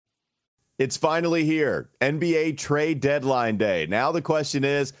It's finally here. NBA trade deadline day. Now the question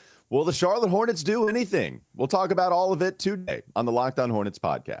is, will the Charlotte Hornets do anything? We'll talk about all of it today on the Locked On Hornets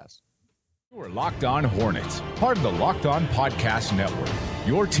podcast. You're Locked On Hornets, part of the Locked On Podcast Network.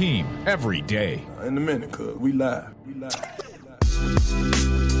 Your team every day. In a minute, cuz we live.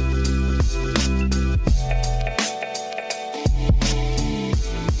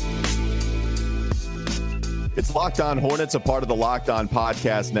 It's Locked On Hornets, a part of the Locked On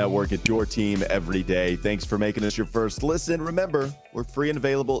Podcast Network. It's your team every day. Thanks for making us your first listen. Remember, we're free and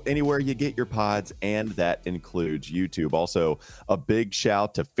available anywhere you get your pods, and that includes YouTube. Also, a big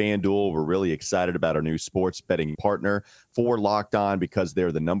shout to FanDuel. We're really excited about our new sports betting partner for Locked On because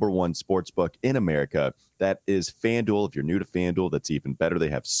they're the number one sports book in America. That is FanDuel. If you're new to FanDuel, that's even better. They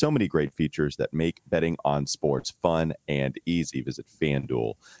have so many great features that make betting on sports fun and easy. Visit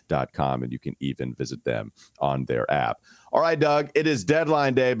FanDuel.com, and you can even visit them on their app. All right, Doug, it is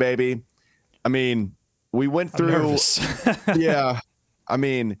deadline day, baby. I mean, we went through. Yeah. I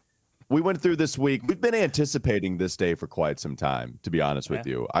mean, we went through this week. We've been anticipating this day for quite some time, to be honest with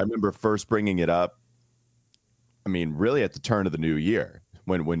you. I remember first bringing it up, I mean, really at the turn of the new year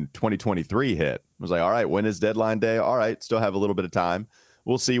when 2023 hit. I was like, all right, when is deadline day? All right, still have a little bit of time.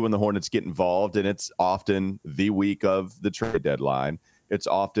 We'll see when the Hornets get involved, and it's often the week of the trade deadline. It's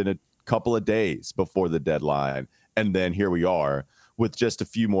often a couple of days before the deadline, and then here we are with just a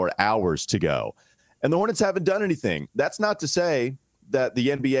few more hours to go. And the Hornets haven't done anything. That's not to say that the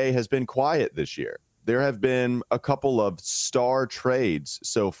NBA has been quiet this year. There have been a couple of star trades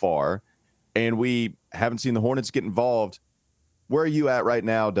so far, and we haven't seen the Hornets get involved. Where are you at right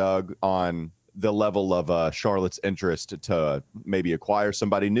now, Doug, on the level of Charlotte's interest to maybe acquire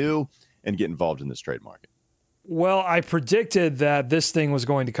somebody new and get involved in this trade market? Well, I predicted that this thing was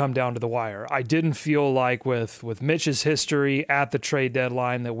going to come down to the wire. I didn't feel like with Mitch's history at the trade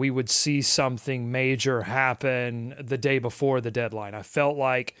deadline that we would see something major happen the day before the deadline. I felt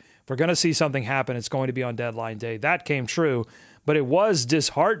like if we're going to see something happen, it's going to be on deadline day. That came true, but it was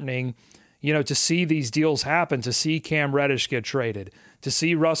disheartening, to see these deals happen, to see Cam Reddish get traded, to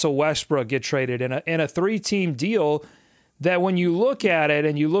see Russell Westbrook get traded in a 3-team deal that when you look at it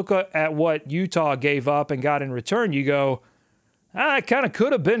and you look at what Utah gave up and got in return, you go, it kind of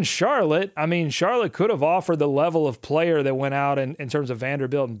could have been Charlotte. I mean, Charlotte could have offered the level of player that went out in terms of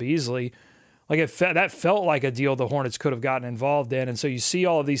Vanderbilt and Beasley. Like that felt like a deal the Hornets could have gotten involved in. And so you see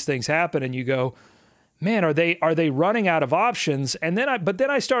all of these things happen and you go, man, are they running out of options? And then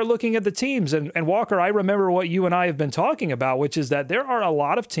I start looking at the teams and Walker, I remember what you and I have been talking about, which is that there are a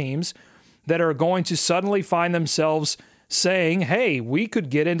lot of teams that are going to suddenly find themselves saying, hey, we could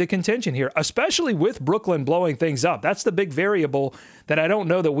get into contention here, especially with Brooklyn blowing things up. That's the big variable that I don't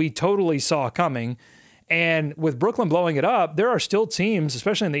know that we totally saw coming. And with Brooklyn blowing it up, there are still teams,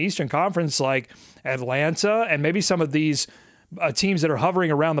 especially in the Eastern Conference, like Atlanta and maybe some of these teams that are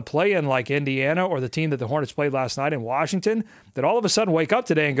hovering around the play-in like Indiana or the team that the Hornets played last night in Washington, that all of a sudden wake up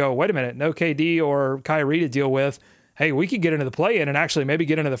today and go, wait a minute, no KD or Kyrie to deal with. Hey, we could get into the play-in and actually maybe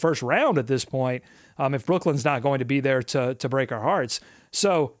get into the first round at this point if Brooklyn's not going to be there to break our hearts.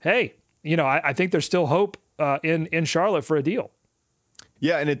 So, hey, I think there's still hope in Charlotte for a deal.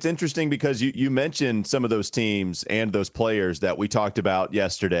 Yeah, and it's interesting because you mentioned some of those teams and those players that we talked about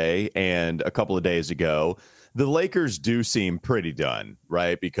yesterday and a couple of days ago. The Lakers do seem pretty done,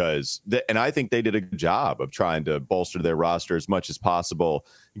 right? Because and I think they did a good job of trying to bolster their roster as much as possible,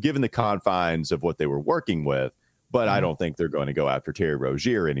 given the confines of what they were working with. But I don't think they're going to go after Terry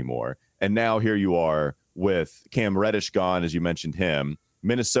Rozier anymore. And now here you are with Cam Reddish gone, as you mentioned him.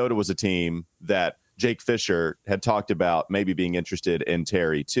 Minnesota was a team that Jake Fisher had talked about maybe being interested in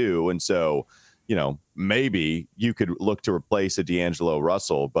Terry too. And so, maybe you could look to replace a D'Angelo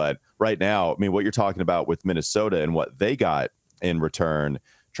Russell. But right now, I mean, what you're talking about with Minnesota and what they got in return,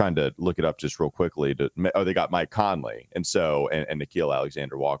 trying to look it up just real quickly. They got Mike Conley. And so, and Nickeil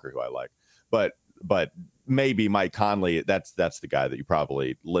Alexander-Walker, who I like. But maybe Mike Conley, that's the guy that you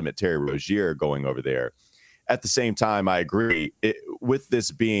probably limit Terry Rozier going over there. At the same time, I agree with this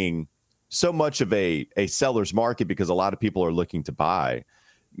being so much of a seller's market because a lot of people are looking to buy.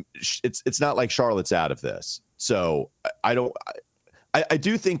 It's not like Charlotte's out of this. So I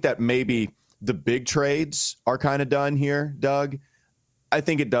do think that maybe the big trades are kind of done here, Doug. I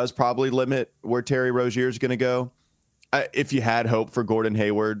think it does probably limit where Terry Rozier is going to go. If you had hope for Gordon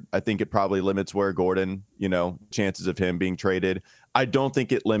Hayward, I think it probably limits where Gordon, chances of him being traded. I don't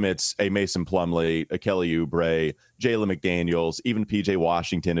think it limits a Mason Plumlee, a Kelly Oubre, Jalen McDaniels, even PJ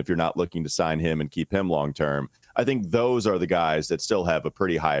Washington if you're not looking to sign him and keep him long term. I think those are the guys that still have a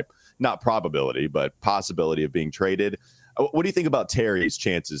pretty high, not probability, but possibility of being traded. What do you think about Terry's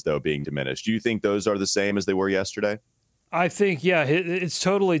chances, though, being diminished? Do you think those are the same as they were yesterday? I think, yeah, it's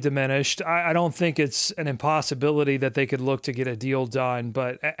totally diminished. I don't think it's an impossibility that they could look to get a deal done.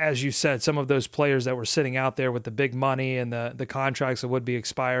 But as you said, some of those players that were sitting out there with the big money and the contracts that would be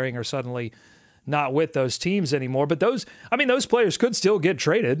expiring are suddenly not with those teams anymore. But those players could still get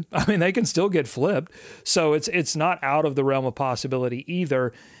traded. I mean, they can still get flipped. So it's not out of the realm of possibility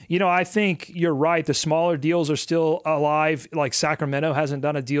either. I think you're right. The smaller deals are still alive. Like Sacramento hasn't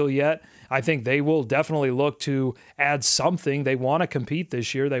done a deal yet. I think they will definitely look to add something. They want to compete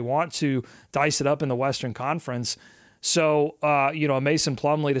this year. They want to dice it up in the Western Conference. So, a Mason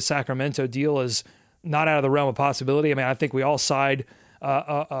Plumlee to Sacramento deal is not out of the realm of possibility. I mean, I think we all sighed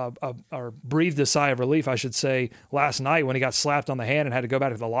or breathed a sigh of relief, I should say, last night when he got slapped on the hand and had to go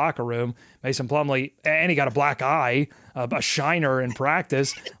back to the locker room. Mason Plumlee, and he got a black eye, a shiner in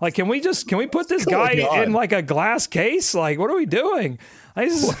practice. Like, can we put this guy in like a glass case? Like, what are we doing?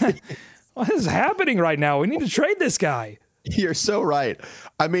 What is happening right now? We need to trade this guy. You're so right.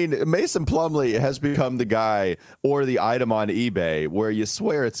 I mean, Mason Plumlee has become the guy or the item on eBay where you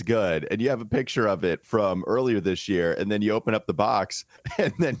swear it's good and you have a picture of it from earlier this year, and then you open up the box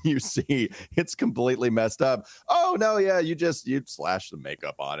and then you see it's completely messed up. Oh no, yeah, you slash the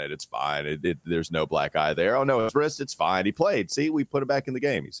makeup on it. It's fine. There's no black eye there. Oh no, his wrist, it's fine. He played. See, we put him back in the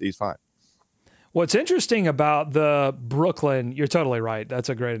game. He's fine. What's interesting about the Brooklyn, you're totally right. That's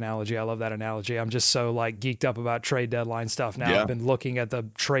a great analogy. I love that analogy. I'm just so geeked up about trade deadline stuff now. Yeah. I've been looking at the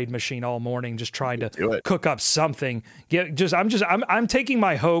trade machine all morning, just trying to cook up something. I'm taking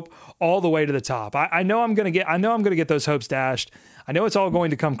my hope all the way to the top. I know I'm going to get those hopes dashed. I know it's all going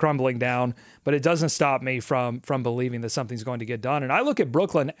to come crumbling down, but it doesn't stop me from believing that something's going to get done. And I look at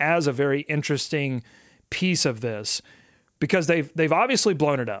Brooklyn as a very interesting piece of this because they've obviously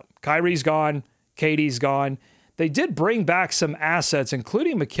blown it up. Kyrie's gone. Katie's gone. They did bring back some assets,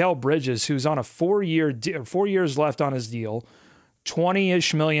 including Mikal Bridges, who's on a 4 years left on his deal,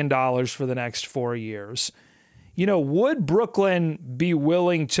 $20-ish million for the next 4 years. Would Brooklyn be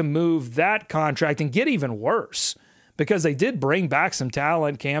willing to move that contract and get even worse? Because they did bring back some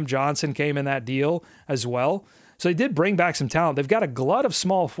talent. Cam Johnson came in that deal as well. So they did bring back some talent. They've got a glut of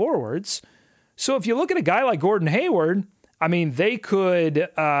small forwards. So if you look at a guy like Gordon Hayward, I mean, they could,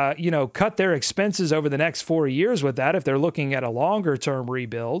 cut their expenses over the next 4 years with that if they're looking at a longer-term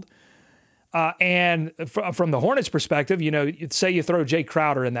rebuild. And from the Hornets' perspective, say you throw Jay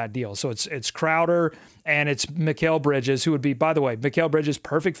Crowder in that deal. So it's Crowder and it's Mikal Bridges, who would be, by the way, Mikal Bridges,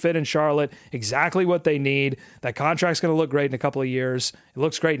 perfect fit in Charlotte, exactly what they need. That contract's going to look great in a couple of years. It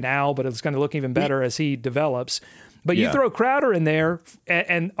looks great now, but it's going to look even better as he develops. But you throw Crowder in there,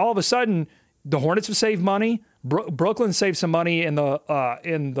 and all of a sudden, the Hornets have saved money. Brooklyn saved some money in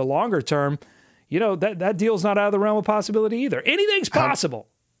the longer term. That deal's not out of the realm of possibility either. Anything's possible.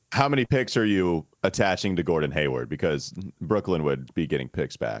 How many picks are you attaching to Gordon Hayward? Because Brooklyn would be getting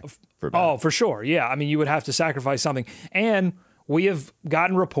picks back. For sure. Yeah. I mean, you would have to sacrifice something. And we have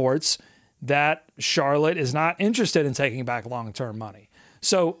gotten reports that Charlotte is not interested in taking back long-term money.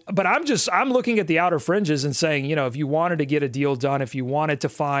 So, but I'm looking at the outer fringes and saying, if you wanted to get a deal done, if you wanted to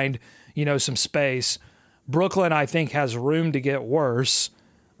find, some space, Brooklyn, I think, has room to get worse,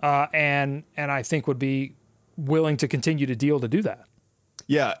 and I think would be willing to continue to deal to do that.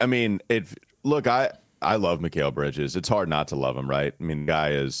 Yeah, I mean, I love Mikal Bridges. It's hard not to love him, right? I mean, the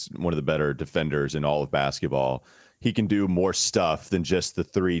guy is one of the better defenders in all of basketball. He can do more stuff than just the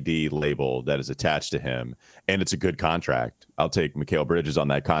 3D label that is attached to him, and it's a good contract. I'll take Mikal Bridges on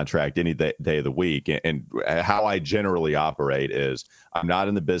that contract any day of the week. And how I generally operate is I'm not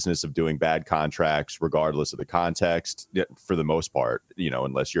in the business of doing bad contracts regardless of the context for the most part,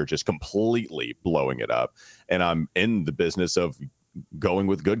 unless you're just completely blowing it up. And I'm in the business of going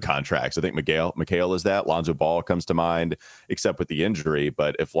with good contracts. I think Mikal is that. Lonzo Ball comes to mind, except with the injury.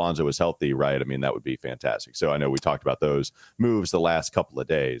 But if Lonzo is healthy, right, I mean, that would be fantastic. So I know we talked about those moves the last couple of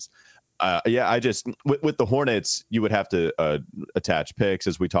days. I just, with the Hornets, you would have to attach picks,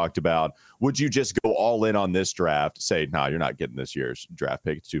 as we talked about. Would you just go all in on this draft, say, no, you're not getting this year's draft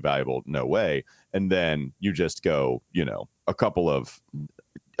pick, it's too valuable, no way. And then you just go,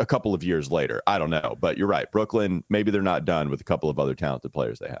 a couple of years later. I don't know, but you're right. Brooklyn, maybe they're not done with a couple of other talented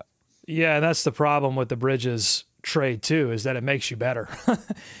players they have. Yeah, that's the problem with the Bridges trade too, is that it makes you better.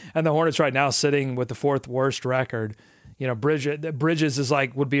 And the Hornets right now sitting with the 4th worst record. Bridges is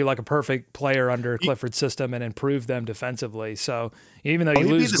would be like a perfect player under Clifford's system and improve them defensively. So, Even though you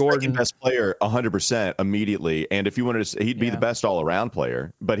he'd lose be the Gordon, second best player 100% immediately. And if you wanted to, he'd be the best all around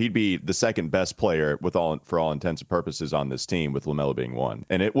player, but he'd be the second best player for all intents and purposes on this team, with LaMelo being one.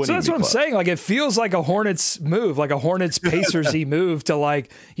 And it wouldn't. So that's what I'm saying. Like, it feels like a Hornets move, like a Hornets Pacers-y move to,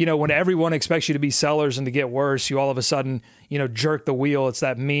 like, when everyone expects you to be sellers and to get worse, you all of a sudden, jerk the wheel. It's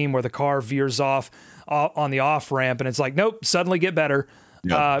that meme where the car veers off on the off ramp and it's like, nope, suddenly get better.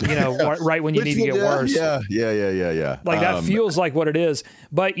 Right when you need to get worse. Yeah. Like, that feels like what it is.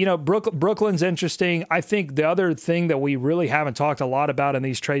 But, Brooklyn's interesting. I think the other thing that we really haven't talked a lot about in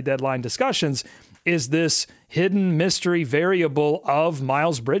these trade deadline discussions is this hidden mystery variable of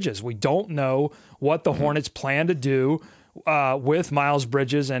Miles Bridges. We don't know what the Hornets plan to do with Miles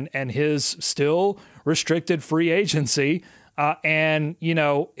Bridges and his still restricted free agency.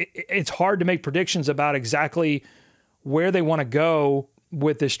 It's hard to make predictions about exactly where they want to go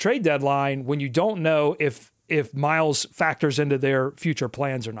with this trade deadline when you don't know if Miles factors into their future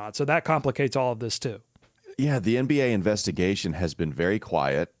plans or not. So that complicates all of this too. Yeah, the NBA investigation has been very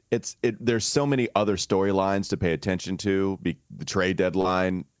quiet. There's so many other storylines to pay attention to. The trade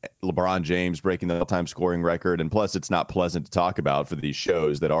deadline, LeBron James breaking the all-time scoring record, and plus it's not pleasant to talk about for these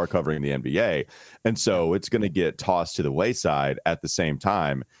shows that are covering the NBA. And so it's going to get tossed to the wayside at the same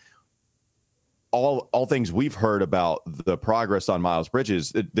time. All things we've heard about the progress on Miles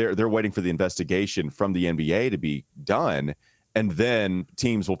Bridges, they're waiting for the investigation from the NBA to be done, and then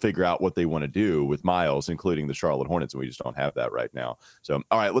teams will figure out what they want to do with Miles, including the Charlotte Hornets, and we just don't have that right now. So,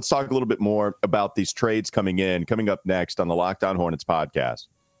 all right, let's talk a little bit more about these trades coming up next on the Locked On Hornets podcast.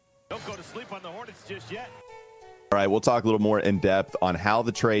 Don't go to sleep on the Hornets just yet. All right, we'll talk a little more in depth on how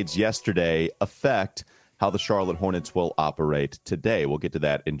the trades yesterday affect how the Charlotte Hornets will operate today. We'll get to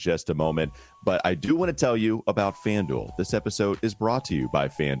that in just a moment. But I do want to tell you about FanDuel. This episode is brought to you by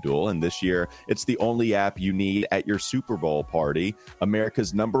FanDuel, and this year it's the only app you need at your Super Bowl party,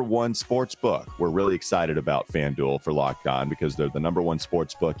 America's #1 sports book. We're really excited about FanDuel for Locked On because they're the #1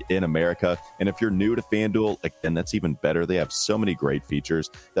 sports book in America. And if you're new to FanDuel, again, that's even better. They have so many great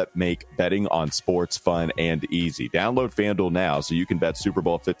features that make betting on sports fun and easy. Download FanDuel now so you can bet Super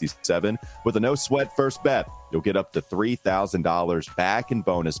Bowl 57 with a no-sweat first bet. You'll get up to $3,000 back in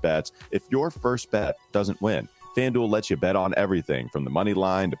bonus bets if your first bet doesn't win. FanDuel lets you bet on everything from the money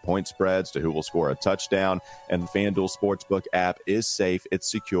line to point spreads to who will score a touchdown. And the FanDuel Sportsbook app is safe,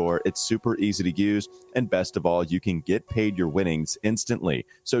 it's secure, it's super easy to use, and best of all, you can get paid your winnings instantly.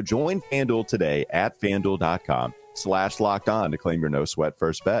 So join FanDuel today at FanDuel.com/locked on to claim your no sweat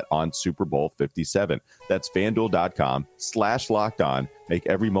first bet on Super Bowl 57. That's FanDuel.com/locked on. Make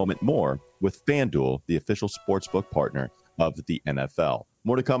every moment more with FanDuel, the official sportsbook partner of the NFL.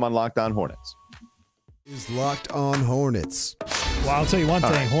 More to come on Locked On Hornets. Is Locked On Hornets. Well, I'll tell you one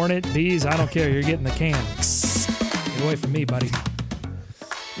thing. Hornet, bees, I don't care. You're getting the can. Get away from me, buddy.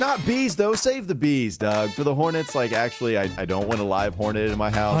 Not bees, though. Save the bees, Doug. For the Hornets, actually, I don't want a live hornet in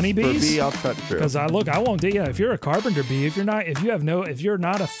my house. Honeybees? For a bee, I'll cut through. Because I won't do. If you're a carpenter bee, if you're not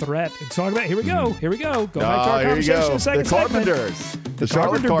a threat. Talk about. Here we go. Go back to our conversation in the second segment. The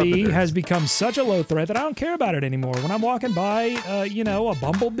carpenter bee has become such a low threat that I don't care about it anymore. When I'm walking by, a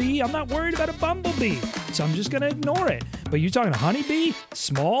bumblebee, I'm not worried about a bumblebee, so I'm just gonna ignore it. But you talking a honeybee,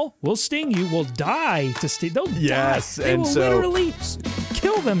 small, will sting you, will die to sting. They'll die. They will literally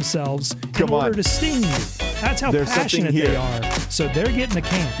kill themselves in order to sting you. That's how passionate they are. So they're getting the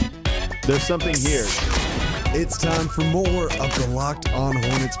can. There's something here. It's time for more of the Locked On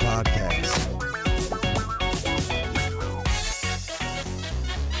Hornets podcast.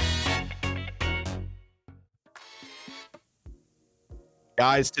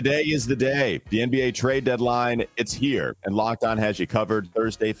 Guys, today is the day. The NBA trade deadline, it's here. And Locked On has you covered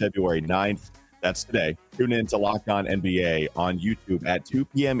Thursday, February 9th. That's today. Tune in to Locked On NBA on YouTube at 2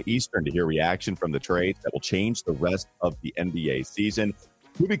 p.m. Eastern to hear reaction from the trades that will change the rest of the NBA season.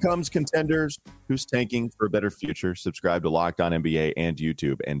 Who becomes contenders? Who's tanking for a better future? Subscribe to Locked On NBA and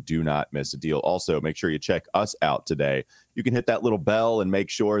YouTube and do not miss a deal. Also, make sure you check us out today. You can hit that little bell and make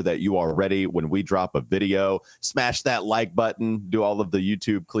sure that you are ready when we drop a video. Smash that like button, do all of the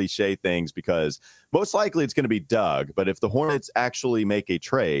YouTube cliche things because most likely it's going to be Doug. But if the Hornets actually make a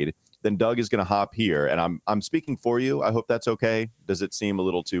trade, then Doug is going to hop here. And I'm speaking for you. I hope that's okay. Does it seem a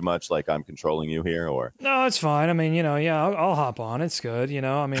little too much like I'm controlling you here? Or no, it's fine. I mean, I'll hop on. It's good.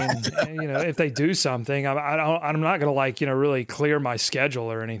 If they do something, I'm not going to really clear my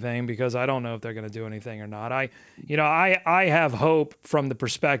schedule or anything because I don't know if they're going to do anything or not. I have hope from the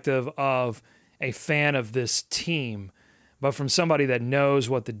perspective of a fan of this team, but from somebody that knows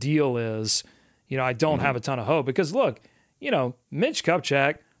what the deal is, I don't have a ton of hope because look, Mitch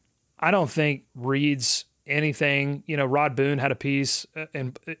Kupchak, I don't think reads anything. Rod Boone had a piece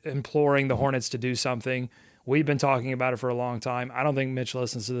imploring the Hornets to do something. We've been talking about it for a long time. I don't think Mitch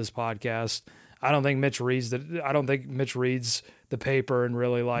listens to this podcast. I don't think Mitch reads the paper and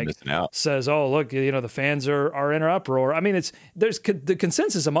really says, "Oh, look, the fans are in an uproar." I mean, the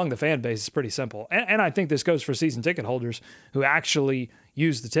consensus among the fan base is pretty simple, and I think this goes for season ticket holders who actually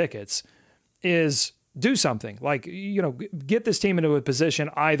use the tickets, is do something. Get this team into a position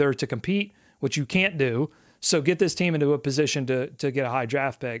either to compete, which you can't do. So get this team into a position to get a high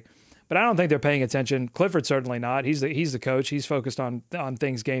draft pick. But I don't think they're paying attention. Clifford's certainly not. He's the coach. He's focused on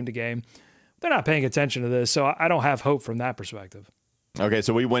things game to game. They're not paying attention to this, so I don't have hope from that perspective. Okay,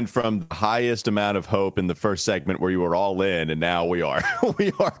 so we went from the highest amount of hope in the first segment where you were all in, and now we are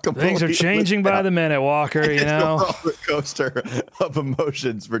completely. Things are changing by the minute, Walker. It's a roller coaster of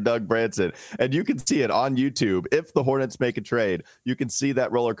emotions for Doug Branson, and you can see it on YouTube. If the Hornets make a trade, you can see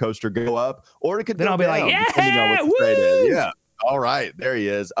that roller coaster go up, or it could then go I'll be down, like, yeah, woo! Yeah. All right, there he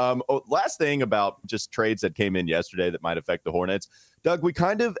is. Last thing about just trades that came in yesterday that might affect the Hornets, Doug. We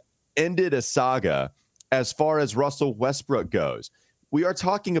kind of ended a saga as far as Russell Westbrook goes. We are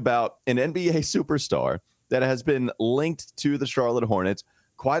talking about an NBA superstar that has been linked to the Charlotte Hornets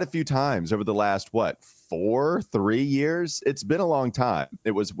quite a few times over the last, 3 years? It's been a long time.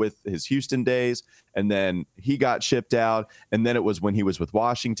 It was with his Houston days, and then he got shipped out, and then it was when he was with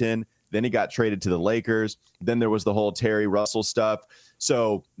Washington. Then he got traded to the Lakers. Then there was the whole Terry Russell stuff.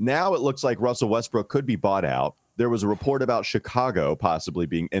 So now it looks like Russell Westbrook could be bought out. There was a report about Chicago possibly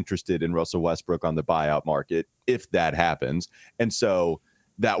being interested in Russell Westbrook on the buyout market if that happens. And so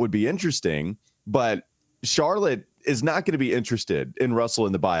that would be interesting. But Charlotte is not going to be interested in Russell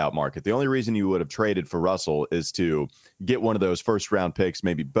in the buyout market. The only reason you would have traded for Russell is to get one of those first round picks,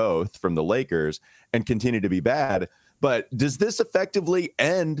 maybe both, from the Lakers and continue to be bad. But does this effectively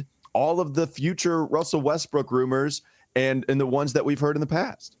end all of the future Russell Westbrook rumors and the ones that we've heard in the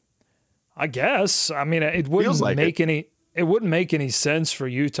past? I guess. I mean, it wouldn't make any sense for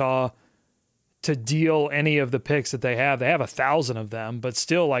Utah to deal any of the picks that they have. They have 1,000 of them, but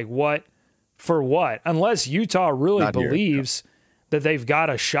still, what for what? Unless Utah really believes that they've got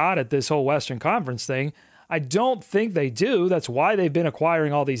a shot at this whole Western Conference thing. I don't think they do. That's why they've been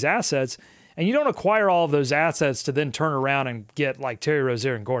acquiring all these assets. And you don't acquire all of those assets to then turn around and get Terry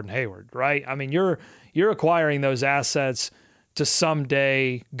Rozier and Gordon Hayward, right? I mean, you're acquiring those assets to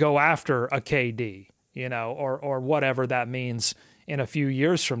someday go after a KD, or whatever that means in a few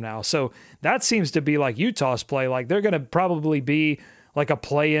years from now. So that seems to be Utah's play. They're going to probably be a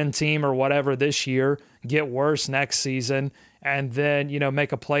play-in team or whatever this year, get worse next season, and then,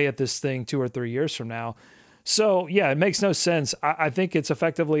 make a play at this thing 2 or 3 years from now. So, yeah, it makes no sense. I think it's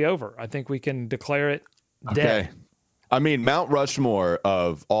effectively over. I think we can declare it dead. Okay. I mean, Mount Rushmore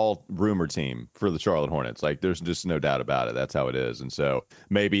of all rumor team for the Charlotte Hornets. There's just no doubt about it. That's how it is. And so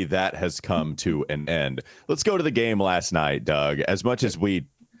maybe that has come to an end. Let's go to the game last night, Doug. As much as we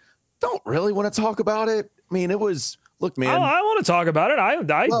don't really want to talk about it, I mean, it was, look, man. I want to talk about it.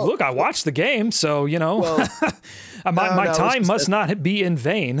 I watched the game, so, my time must not be in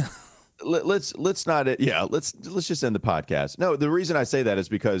vain. Let's just end the podcast. No, the reason I say that is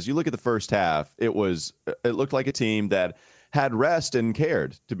because you look at the first half, it looked like a team that had rest and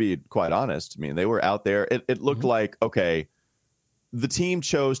cared, to be quite honest. I mean, they were out there. It looked like, okay, the team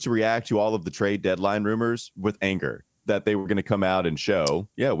chose to react to all of the trade deadline rumors with anger, that they were going to come out and show,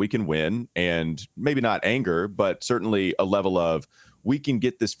 yeah, we can win, and maybe not anger, but certainly a level of, we can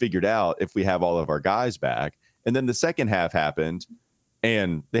get this figured out if we have all of our guys back. And then the second half happened,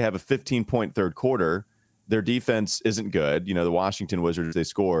 and they have a 15-point third quarter. Their defense isn't good. The Washington Wizards, they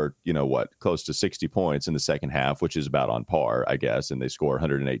scored, close to 60 points in the second half, which is about on par, I guess. And they score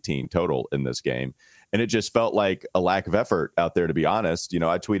 118 total in this game. And it just felt like a lack of effort out there, to be honest.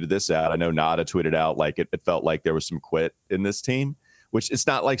 I tweeted this out. I know Nada tweeted out, it felt like there was some quit in this team, which it's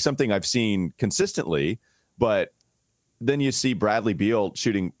not like something I've seen consistently. But then you see Bradley Beal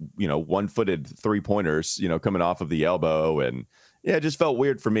shooting, one-footed three-pointers, coming off of the elbow. And yeah, it just felt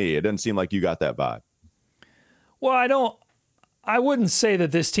weird for me. It doesn't seem like you got that vibe. Well, I wouldn't say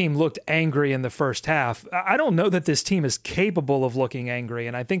that this team looked angry in the first half. I don't know that this team is capable of looking angry.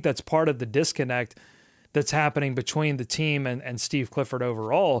 And I think that's part of the disconnect that's happening between the team and Steve Clifford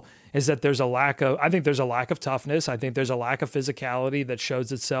overall, is that there's a lack of toughness. I think there's a lack of physicality that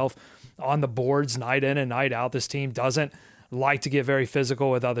shows itself on the boards night in and night out. This team doesn't like to get very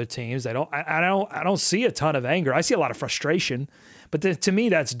physical with other teams. I don't see a ton of anger. I see a lot of frustration, but to me,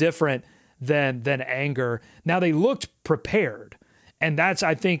 that's different than anger. Now, they looked prepared, and that's,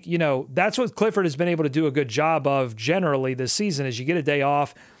 I think, that's what Clifford has been able to do a good job of generally this season. Is you get a day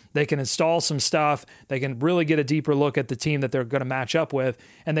off, They can install some stuff. They can really get a deeper look at the team that they're going to match up with.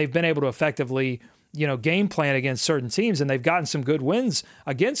 And they've been able to effectively, game plan against certain teams. And they've gotten some good wins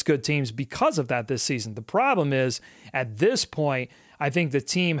against good teams because of that this season. The problem is, at this point, I think the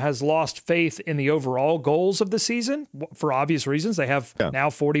team has lost faith in the overall goals of the season for obvious reasons. They have now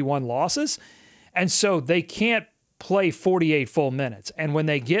 41 losses. And so they can't play 48 full minutes. And when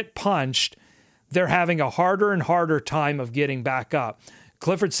they get punched, they're having a harder and harder time of getting back up.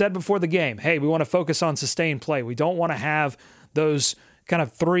 Clifford said before the game, hey, we want to focus on sustained play. We don't want to have those kind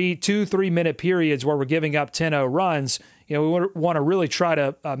of 2-3 minute periods where we're giving up 10-0 runs. We want to really try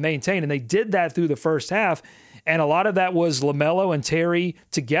to maintain. And they did that through the first half. And a lot of that was LaMelo and Terry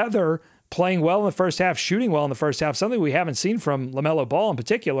together playing well in the first half, shooting well in the first half, something we haven't seen from LaMelo Ball in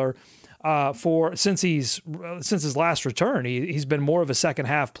particular since his last return. He's been more of a second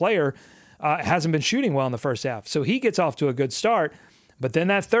half player, hasn't been shooting well in the first half. So he gets off to a good start. But then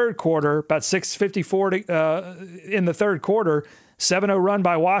that third quarter, about 6:54 in the third quarter, 7-0 run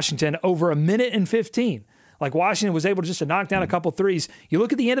by Washington over 1:15. Like Washington was able just to knock down a couple threes. You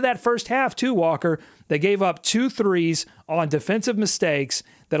look at the end of that first half too, Walker, they gave up 2 threes on defensive mistakes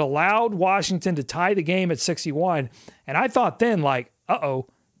that allowed Washington to tie the game at 61. And I thought then,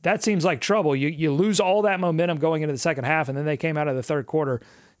 that seems like trouble. You lose all that momentum going into the second half, and then they came out of the third quarter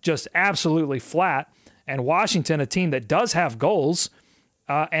just absolutely flat. And Washington, a team that does have goals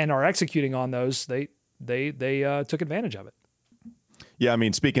and are executing on those, they took advantage of it. Yeah, I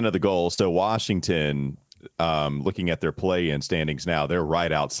mean, speaking of the goals, so Washington, looking at their play-in standings now, they're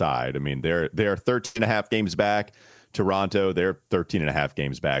right outside. I mean, they're 13.5 games back. Toronto, they're 13.5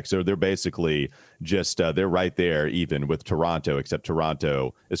 games back. So they're basically just they're right there even with Toronto, except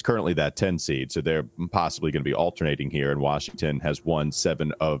Toronto is currently that 10 seed. So they're possibly going to be alternating here. And Washington has won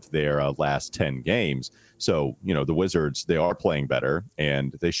 7 of their last 10 games. So, the Wizards, they are playing better.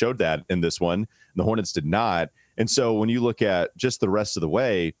 And they showed that in this one. The Hornets did not. And so when you look at just the rest of the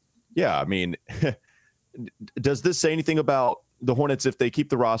way, yeah, I mean, does this say anything about the Hornets if they keep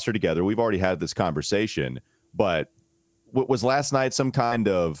the roster together? We've already had this conversation, but was last night some kind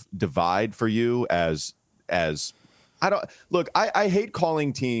of divide for you as I hate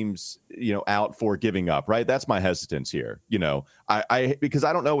calling teams, out for giving up, right? That's my hesitance here. Because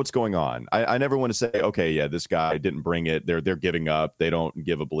I don't know what's going on. I never want to say, okay, yeah, this guy didn't bring it. They're giving up. They don't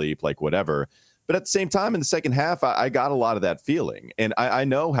give a bleep, like whatever. But at the same time, in the second half, I got a lot of that feeling. And I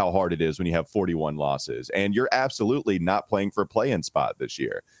know how hard it is when you have 41 losses and you're absolutely not playing for a play-in spot this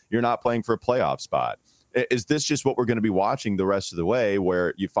year. You're not playing for a playoff spot. Is this just what we're going to be watching the rest of the way,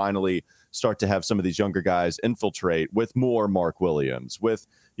 where you finally start to have some of these younger guys infiltrate with more Mark Williams, with,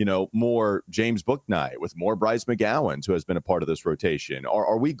 more James Bouknight, with more Bryce McGowan, who has been a part of this rotation?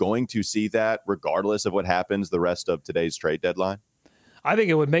 Are we going to see that regardless of what happens the rest of today's trade deadline? I think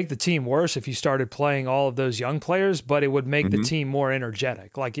it would make the team worse if you started playing all of those young players, but it would make the team more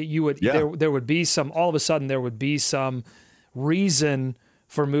energetic. Like there would be all of a sudden there would be some reason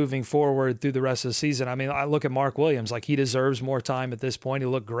for moving forward through the rest of the season. I mean, I look at Mark Williams, like he deserves more time at this point. He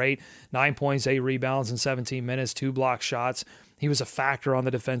looked great, 9 points, 8 rebounds in 17 minutes, 2 block shots. He was a factor on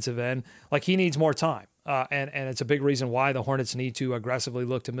the defensive end. Like he needs more time. And it's a big reason why the Hornets need to aggressively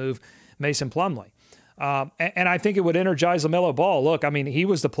look to move Mason Plumlee. And I think it would energize LaMelo Ball. Look, I mean, he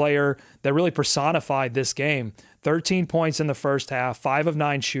was the player that really personified this game. 13 points in the first half, 5 of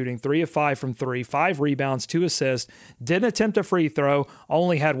 9 shooting, 3 of 5 from 3, 5 rebounds, 2 assists, didn't attempt a free throw,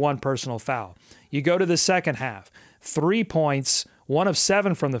 only had 1 personal foul. You go to the second half, 3 points, 1 of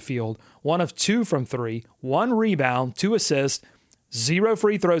 7 from the field, 1 of 2 from 3, 1 rebound, 2 assists, 0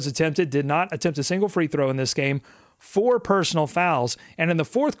 free throws attempted, did not attempt a single free throw in this game, 4 personal fouls. And in the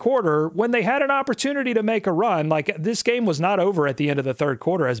fourth quarter, when they had an opportunity to make a run, like this game was not over at the end of the third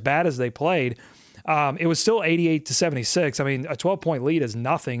quarter, as bad as they played. It was still 88-76. I mean, a 12-point lead is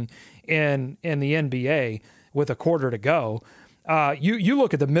nothing in the NBA with a quarter to go. You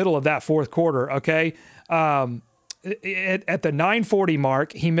look at the middle of that fourth quarter, okay? At the 9:40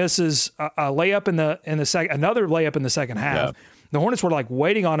 mark, he misses a layup in the second, another layup in the second half. Yeah. The Hornets were like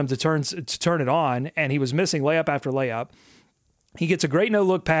waiting on him to turn it on, and he was missing layup after layup. He gets a great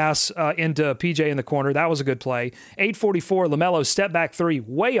no-look pass into PJ in the corner. That was a good play. 8:44, LaMelo step back 3,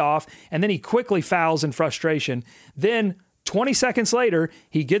 way off, and then he quickly fouls in frustration. Then 20 seconds later,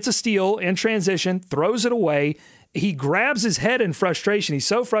 he gets a steal in transition, throws it away. He grabs his head in frustration. He's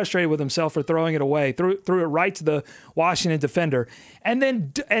so frustrated with himself for throwing it away, threw it right to the Washington defender, and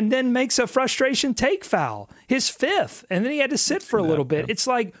then makes a frustration take foul, his 5th, and then he had to sit for a little bit. It's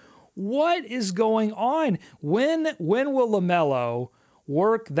like, what is going on? When will LaMelo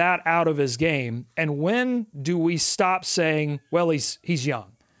work that out of his game, and when do we stop saying, well, he's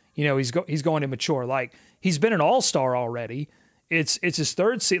young? he's going to mature. Like, he's been an all-star already. It's his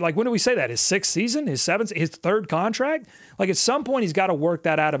third season. Like, when do we say that? His sixth season? His seventh? His third contract? Like, at some point, he's got to work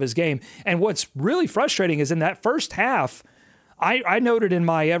that out of his game. And what's really frustrating is in that first half, I noted in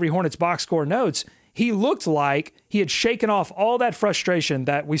my Every Hornets box score notes, he looked like he had shaken off all that frustration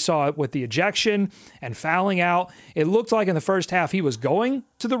that we saw with the ejection and fouling out. It looked like in the first half he was going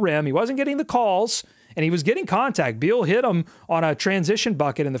to the rim. He wasn't getting the calls, and he was getting contact. Beal hit him on a transition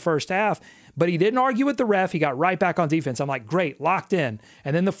bucket in the first half, but he didn't argue with the ref. He got right back on defense. I'm like, great, locked in.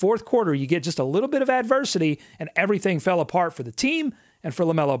 And then the fourth quarter, you get just a little bit of adversity, and everything fell apart for the team and for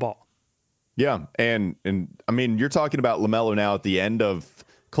LaMelo Ball. Yeah, and I mean, you're talking about LaMelo now at the end of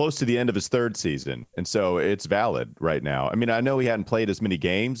close to the end of his third season. And so it's valid right now. I mean, I know he hadn't played as many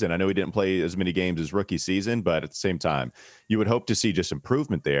games, and I know he didn't play as many games as rookie season, but at the same time, you would hope to see just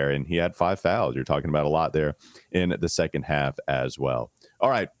improvement there. And he had 5 fouls. You're talking about a lot there in the second half as well. All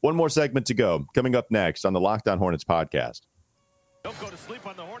right, one more segment to go. Coming up next on the Locked On Hornets podcast. Don't go to sleep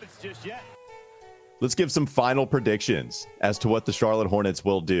on the Hornets just yet. Let's give some final predictions as to what the Charlotte Hornets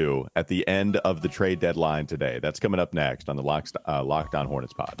will do at the end of the trade deadline today. That's coming up next on the Locked On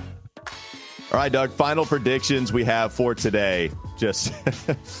Hornets pod. All right, Doug, final predictions we have for today. Just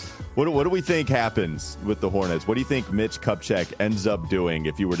what do we think happens with the Hornets? What do you think Mitch Kupchak ends up doing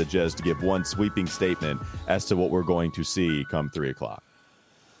if you were to just give one sweeping statement as to what we're going to see come 3 o'clock?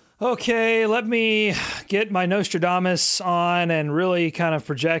 Okay, let me get my Nostradamus on and really kind of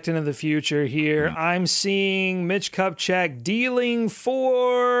project into the future here. I'm seeing Mitch Kupchak dealing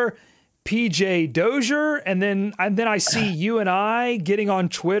for PJ Dozier, and then I see you and I getting on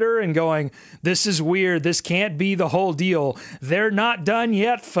Twitter and going, this is weird. This can't be the whole deal. They're not done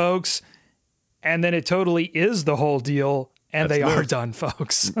yet, folks. And then it totally is the whole deal. And they are done,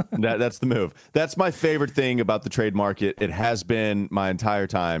 folks. That's the move. That's my favorite thing about the trade market. It has been my entire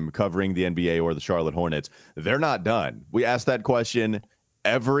time covering the NBA or the Charlotte Hornets. They're not done. We ask that question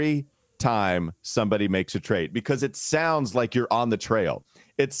every time somebody makes a trade because it sounds like you're on the trail.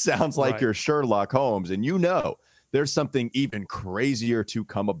 It sounds like you're Sherlock Holmes, and there's something even crazier to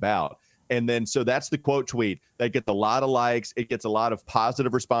come about. And then so that's the quote tweet that gets a lot of likes. It gets a lot of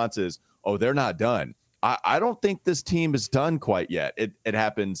positive responses. Oh, they're not done. I don't think this team is done quite yet. It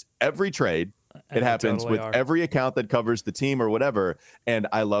happens every trade. It happens with every account that covers the team or whatever, and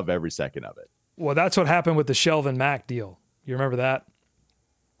I love every second of it. Well, that's what happened with the Shelvin Mack deal. You remember that?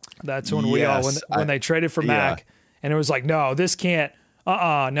 That's when when they traded for Mack, and it was like, no, this can't.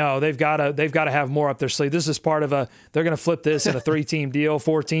 No, they've got to have more up their sleeve. This is part of they're going to flip this in a 3-team deal,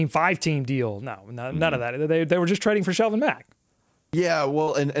 4-team, 5-team deal. No, none of that. They were just trading for Shelvin Mack. Yeah,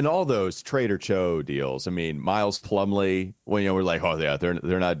 well, and all those Trader Joe deals. I mean, Miles Plumlee, when we're like, oh yeah, they're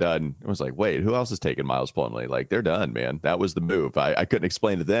not done. It was like, wait, who else is taking Miles Plumlee? Like, they're done, man. That was the move. I couldn't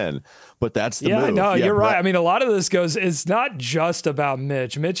explan it then, but that's the move. No, you're right. I mean, a lot of this it's not just about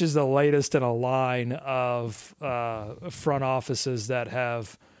Mitch. Mitch is the latest in a line of front offices that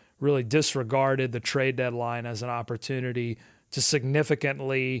have really disregarded the trade deadline as an opportunity to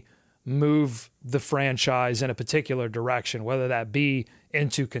significantly move the franchise in a particular direction, whether that be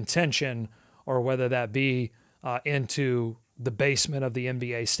into contention or whether that be into the basement of the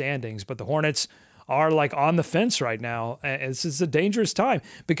NBA standings. But the Hornets are like on the fence right now. And this is a dangerous time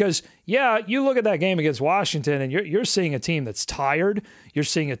because, you look at that game against Washington and you're seeing a team that's tired. You're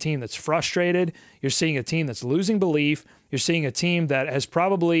seeing a team that's frustrated. You're seeing a team that's losing belief. You're seeing a team that has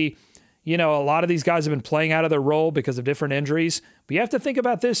probably a lot of these guys have been playing out of their role because of different injuries. But you have to think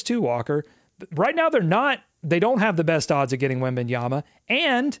about this too, Walker. Right now, they don't have the best odds of getting Wembanyama.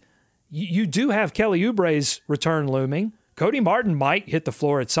 And you do have Kelly Oubre's return looming. Cody Martin might hit the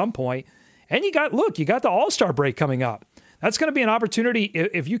floor at some point. And you got the All-Star break coming up. That's going to be an opportunity.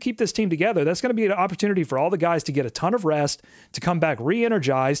 If you keep this team together, that's going to be an opportunity for all the guys to get a ton of rest, to come back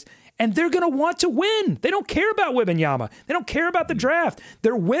re-energized, and they're going to want to win. They don't care about Wembanyama. They don't care about the draft.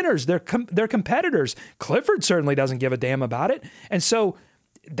 They're winners. They're competitors. Clifford certainly doesn't give a damn about it. And so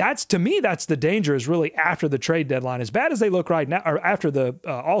that's the danger is really after the trade deadline. As bad as they look right now, or after the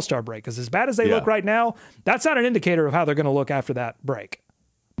All-Star break, because as bad as they look right now, that's not an indicator of how they're going to look after that break.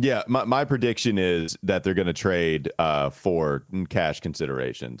 Yeah, my prediction is that they're going to trade for cash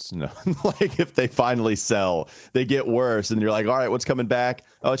considerations. Like if they finally sell, they get worse, and you're like, all right, what's coming back?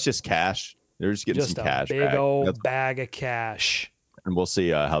 Oh, it's just cash. They're just getting some cash. Big old bag of cash. And we'll see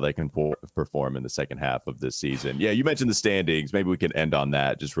how they can perform in the second half of this season. Yeah, you mentioned the standings. Maybe we can end on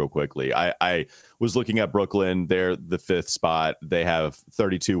that just real quickly. I was looking at Brooklyn. They're the 5th spot. They have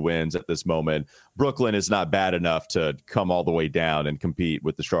 32 wins at this moment. Brooklyn is not bad enough to come all the way down and compete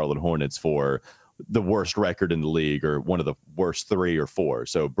with the Charlotte Hornets for the worst record in the league or one of the worst 3 or 4.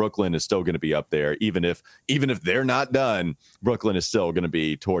 So Brooklyn is still going to be up there. Even if they're not done, Brooklyn is still going to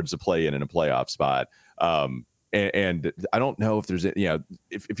be towards the play-in and a playoff spot. And I don't know if there's,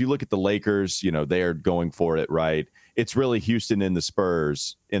 if you look at the Lakers, they're going for it, right? It's really Houston and the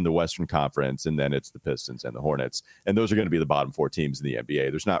Spurs in the Western Conference, and then it's the Pistons and the Hornets. And those are going to be the bottom 4 teams in the NBA.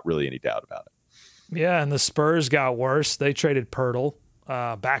 There's not really any doubt about it. Yeah, and the Spurs got worse. They traded Pirtle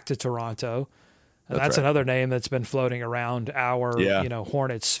back to Toronto. And that's right. Another name that's been floating around our,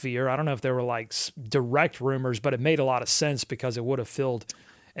 Hornets sphere. I don't know if there were like direct rumors, but it made a lot of sense because it would have filled.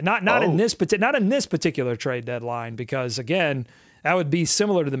 And not in this particular trade deadline, because again, that would be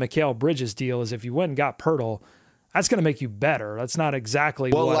similar to the Mikal Bridges deal. Is if you went and got Pirtle, that's going to make you better. That's not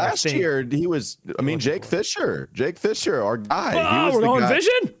exactly what last year he was. I mean, Jake Fisher, our guy. We're going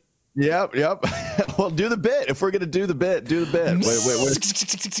Vision. Yep. Well, do the bit. If we're going to do the bit, do the bit. Wait.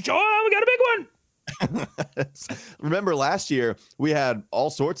 Oh, we got a big one. Remember last year we had all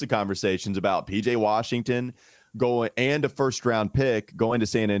sorts of conversations about PJ Washington going and a first round pick going to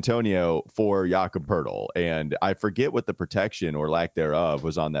San Antonio for Jakob Poeltl. And I forget what the protection or lack thereof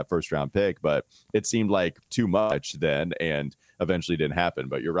was on that first round pick, but it seemed like too much then and eventually didn't happen.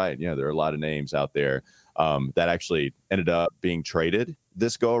 But you're right. Yeah, there are a lot of names out there that actually ended up being traded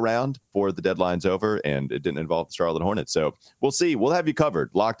this go around before the deadline's over, and it didn't involve the Charlotte Hornets. So we'll see. We'll have you covered.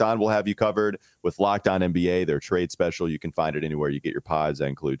 Locked On will have you covered with Locked On NBA, their trade special. You can find it anywhere you get your pods. That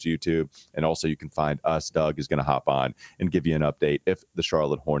includes YouTube. And also you can find us. Doug is going to hop on and give you an update if the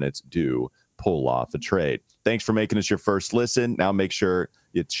Charlotte Hornets do pull off the trade. Thanks for making us your first listen. Now make sure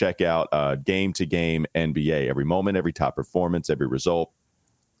you check out Game to Game NBA. Every moment, every top performance, every result.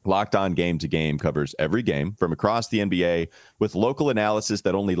 Locked On Game to Game covers every game from across the NBA with local analysis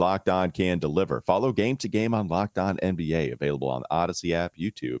that only Locked On can deliver. Follow Game to Game on Locked On NBA, available on the Odyssey app,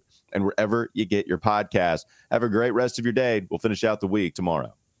 YouTube, and wherever you get your podcast. Have a great rest of your day. We'll finish out the week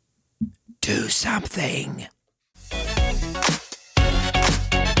tomorrow. Do something.